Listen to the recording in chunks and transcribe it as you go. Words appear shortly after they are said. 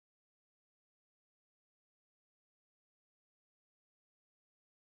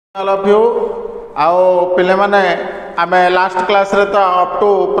All of you आओ पिले माने आमे लास्ट क्लास रे तो अप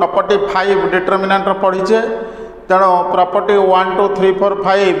टू प्रॉपर्टी 5 डिटरमिनेंट पढ़ीचे तेणु प्रॉपर्टी 1 2 3 4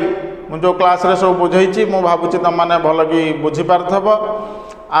 5 मु जो क्लास रे सब बुझाई मु भावुची तुम मैंने भल कि बुझी पारथब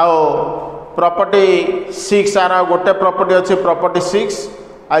आओ प्रॉपर्टी 6 आर गोटे प्रॉपर्टी अच्छी प्रॉपर्टी 6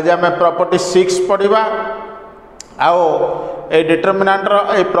 आज आम प्रॉपर्टी 6 पढ़ा आओ ए डिटरमिनेंटर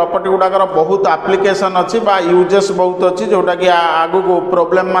ए प्रॉपर्टी गुड़ाकर बहुत एप्लिकेशन अच्छी बा यूजेस बहुत अच्छी जोटा कि आगु को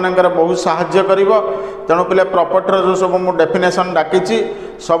प्रोब्लेम मानकर बहुत साहाय्य करिवो तेणु पिले प्रॉपर्टी जो सब मु डेफिनेशन डाकिछि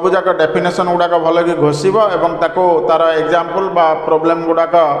सब जाक डेफिनेशन गुड़ाक भल कि घोषिबो एवं ताको तार एग्जांपल बा प्रोब्लेम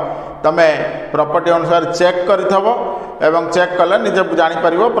गुड़ाक तमे प्रॉपर्टी अनुसार चेक करिथबो एवं चेक कले निजे जानि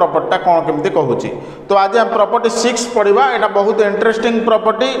परिबो प्रॉपर्टीटा कोन केमती कहूची। तो आज हम प्रॉपर्टी 6 पढ़िबा एटा बहुत interesting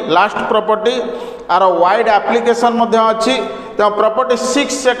property last property are wide application मध्ये अछि। तो प्रॉपर्टी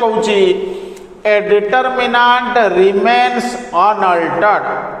 6 से कहूची ए determinant remains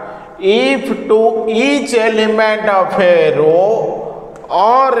unaltered if two each element of ए रो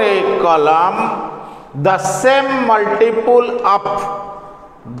और ए column the same multiple of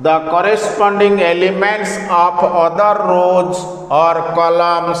the corresponding elements of other rows or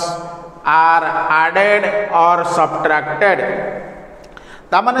columns are added or subtracted।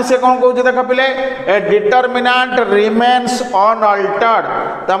 तामाने से कौन कहूँ देख पिले ए डिटरमिनेंट रिमेन्स अनअल्टर्ड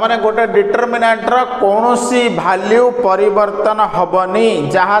तामाने गोटे डिटरमिनेंट रो कोनोसी वैल्यू परिवर्तन हबनी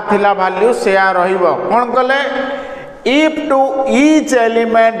जहाँ थिला वैल्यू सेया रहिबो कौन कले if two each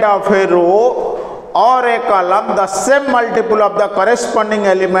element of A row or a column the same multiple of the corresponding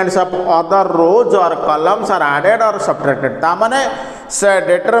elements of other rows or columns are added or subtracted। ता माने से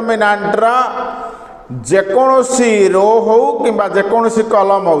डिटरमिनेंट रा जेकोसी रो हो किबा जेकोसी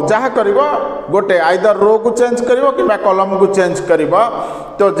कॉलम हो जहा करिवो गोटे आइदर रो को चेंज करिवो किबा कॉलम को चेंज करिवो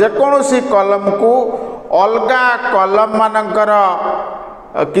तो जेकोसी कॉलम को अलगा कॉलम मानकर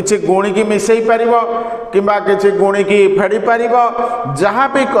किछि गुणी की मिसई पारिबो किबा किछि गुणी की फेडी पारिबो जहाँ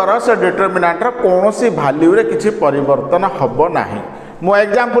भी कर से डिटरमिनेंट कोनोसी वैल्यू रे किछि परिवर्तन हबो नाही। मु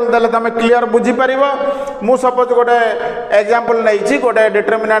एग्जांपल देले तमे क्लियर बुझी पारिबो मु सपोज गोटे एग्जांपल नैछि गोटे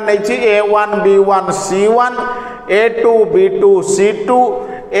determinant नैछि a1 b1 c1 a2 b2 c2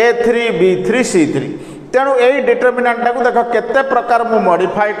 a3 b3 c3 तेणु यही डिटरमिनेंट को देख केते प्रकार मु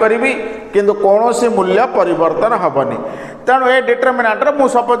मॉडिफाई करी किंतु कौन सी मूल्य परिवर्तन हेनी तेणु ये डिटरमिनेंट मु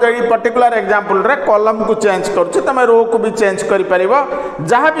सपोज ये पर्टिकुलर एग्जांपल रे कॉलम को चेंज करुच्ची तुम रो को भी चेंज कर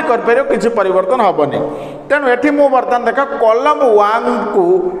जहाँ भी कर किसी परिवर्तन हेनी तेणु ये मु बर्तमान देख कॉलम 1 को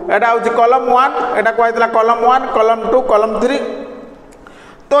यहाँ हूँ कॉलम 1 यहाँ कहला कॉलम 1 कॉलम 2 कॉलम 3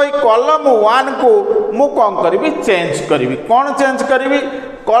 तो ये कॉलम 1 को मु कौन करी चेंज करी कौन चेंज करी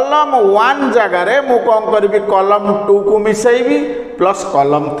कॉलम 1 जगार मु कौन करी कॉलम 2 को मिसैबी प्लस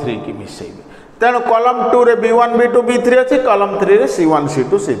कॉलम 3 की मिसैबी तेणु कॉलम 2 रे b1 b2 b3 अच्छी कॉलम 3 रे c1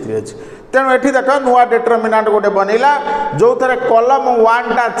 c2 c3 अच्छी तेणु ये देख नुआ डिटरमिनेंट गोटे बनला जो थे कॉलम 1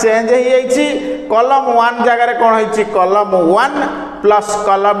 टा चेंज हो कॉलम 1 जगार कौन हो column 1 plus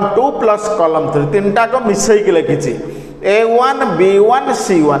column 2 plus column 3 तीनटा को मिसैकी लिखी a1 b1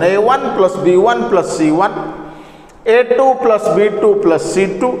 c1 a1 plus b1 plus c1 a2 plus b2 plus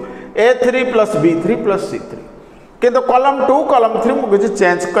c2 a3 plus b3 plus c3 किंतु कॉलम 2 कॉलम 3 मुझे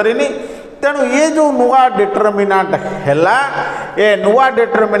चेंज करनी तेणु ये जो नुआ डिटरमिनेंट हैला ए नुआ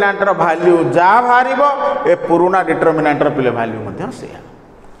डिटरमिनेंट रो वैल्यू जा भारिबो ए पुराना डिटरमिनेंट रो पिले वैल्यू मध्ये से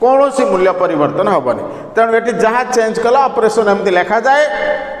कौन सी मूल्य परिवर्तन हेनी तेणु ये जहाँ चेंज कला ऑपरेशन एमती लिखा जाए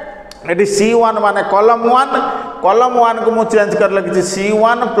ये c1 माने कॉलम 1 को मुझे चेंज कर लगी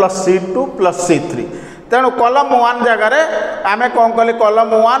c1 plus c2 plus c3 तेणु कॉलम 1 जगार आम कौन कले column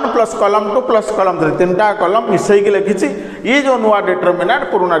 1 plus column 2 plus column 3 तीनटा कॉलम मिसैकी लिखी ये जो नुआ डिटरमिनेंट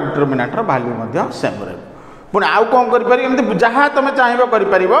पुराना डिटरमिनेंट वैल्यू सेम रहे पुणी आउ कौन कर जहाँ तुम चाहिए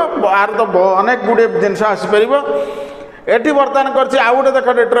कर आर तो अनेक गुड़े जिनस आसपर ये बर्तमान कर गोटे देख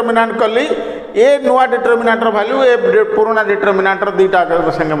डिटरमिनेंट कली ये नुआ डिटरमिनेंट वैल्यू ए पुराना डिटरमिनेंट दुईटा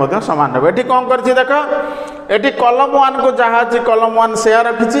संगे सामान रहे ये कौन कर देख ये कॉलम 1 को जहाँ अच्छी कॉलम 1 से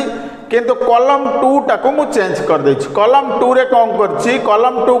रखी किंतु कॉलम 2 टाको मु चेंज कर देछि कॉलम 2 रे कौन करछि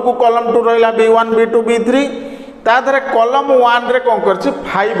कॉलम 2 को कॉलम 2 रहिला b1 b2 b3 ता धरे कॉलम 1 रे कौन करछि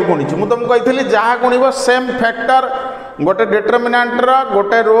 5 गुणिछि मु तुम कहितली जहाँ गुणिबो सेम फैक्टर गोटे डिटरमिनेंट रो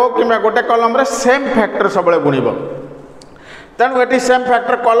गोटे रो किबा गोटे कॉलम रे सेम फैक्टर सबले गुणिबो तेणु ये सेम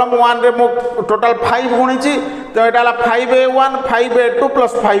फैक्टर कॉलम 1 रे मु टोटल 5 गुणिछि तो यहाँ 5a1 5a2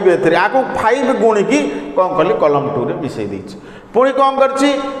 प्लस 5a3 आको 5 गुणिकी कौन कली कॉलम 2 रे मिसै देछि पुणी कौन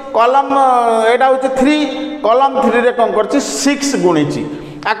करछि कॉलम एटा हूँ 3 कॉलम 3 रे कौन करछि 6 गुणिछि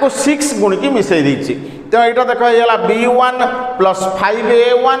आको 6 गुणिकी मिसै देछि तो यहाँ देख ये b1 plus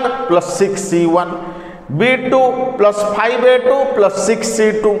 5a1 plus 6c1 B2 plus 5A2 plus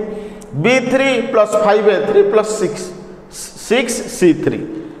 6C2 B3 plus 5A3 plus 6C3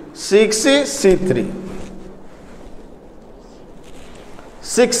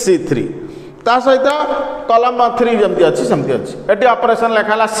 6C3 ता सहित कलम 3 जमती अच्छी समती अच्छी एटी ऑपरेशन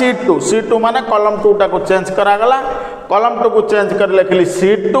लिखाला C2 माने कलम 2 टा को चेंज करागला कलम 2 को चेंज कर लिखली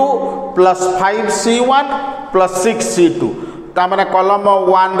C2 plus 5C1 plus 6C2 ता माने कलम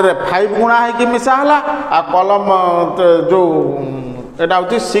 1 रे 5 गुणा है कि मिसा हला आ कलम जो एटा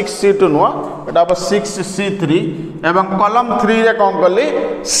होची 6C2 नुआ एटा 6C3 एवं कलम 3 रे कोन करली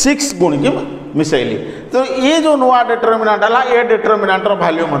 6 गुण की मिसैली तो ये जो नुआ डिटरमिनेंट हला ए डिटरमिनेंट रो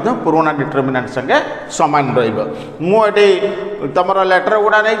वैल्यू मध्ये पुराना डिटरमिनेंट संगे समान रहइबो मु एटी तमरो लेटर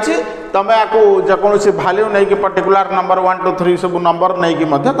गुडा नै छी तमे आकु जे कोनोसी वैल्यू नै कि पर्टिकुलर नंबर 1 2 3 सब नंबर नै कि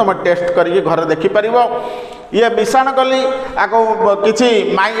मध्ये तमे टेस्ट करिके घर देखि परिबो ये मिश्रण कली आको किछि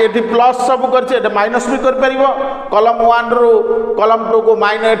एठी प्लस सब करछि एटा माइनस भी कर परिबो कलम 1 रु कलम 2 को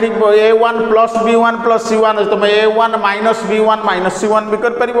माइनस एठी A1 plus B1 plus C1 तमे A1 minus B1 minus C1 भी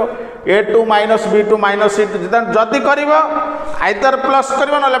कर परिबो A2 minus B2 minus C2 जदि करिवो आइदर प्लस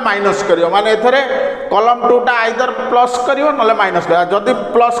करिवो नले माइनस करिवो माने एथरे कलम 2 टा आइदर प्लस करिवो नले माइनस करिवो जदि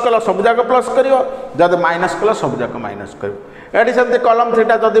प्लस कलो सब जाक प्लस करिवो जदि माइनस कलो सब जाक माइनस करिवो एटी सेमति कलम 3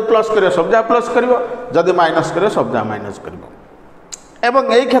 टा जदि प्लस करिवो सब जाक प्लस करिवो जदि माइनस करिवो सब जाक माइनस करिवो एवं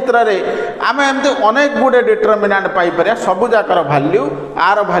एई क्षेत्र रे आमे एमते अनेक गुडे डिटरमिनेंट पाई परिया सब जाकर वैल्यू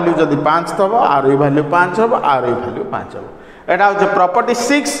आर वैल्यू जदि 5 थबो आर ई वैल्यू 5 हबो आर ई वैल्यू 5 हबो एटा हो प्रॉपर्टी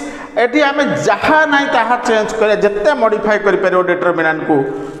 6 एटी आमे जहा नै ताहा चेंज करे जत्ते मॉडिफाई करि परियो डिटरमिनेंट को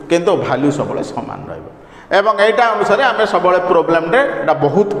किंतु वैल्यू सबले समान रहइबो एवं एटा अनुसार आमे सबले प्रॉब्लम रे एटा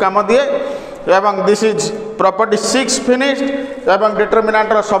बहुत काम दिए एवं दिस इज प्रॉपर्टी 6 फिनिश्ड एवं डिटरमिनेंट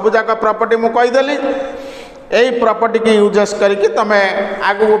रो सब जाका प्रॉपर्टी मु कहि देली एई प्रॉपर्टी की यूजेस करके तमे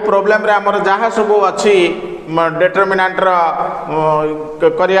आगु प्रॉब्लम रे हमर जहा सब अछि डिटरमिनेंट रो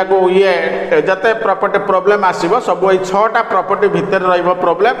करिया को ये जते प्रॉपर्टी प्रॉब्लम आसीबो सब एई 6टा प्रॉपर्टी भीतर रहइबो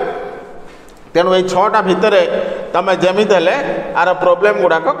प्रॉब्लम तेनु एई 6टा भीतर तमे जेमित हेले आर प्रॉब्लम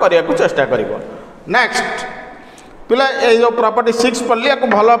गुडा को करिया को चेष्टा करिवो नेक्स्ट पिला ए जो प्रॉपर्टी 6 पढ़ली या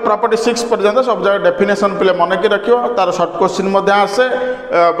भलो प्रॉपर्टी 6 पर्यंत सब जगह डेफिनेशन पिले मन के रखियो तार शॉर्ट क्वेश्चन मध्ये आसे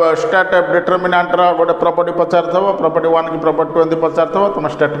स्टेट डिटरमिनेंट रो गोटे प्रॉपर्टी पचार थबो प्रॉपर्टी 1 की प्रॉपर्टी 2 पचार थबो तुम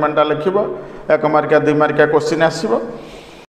स्टेटमेंट लिखिबो 1 मार्किया 2 मार्किया क्वेश्चन आसीबो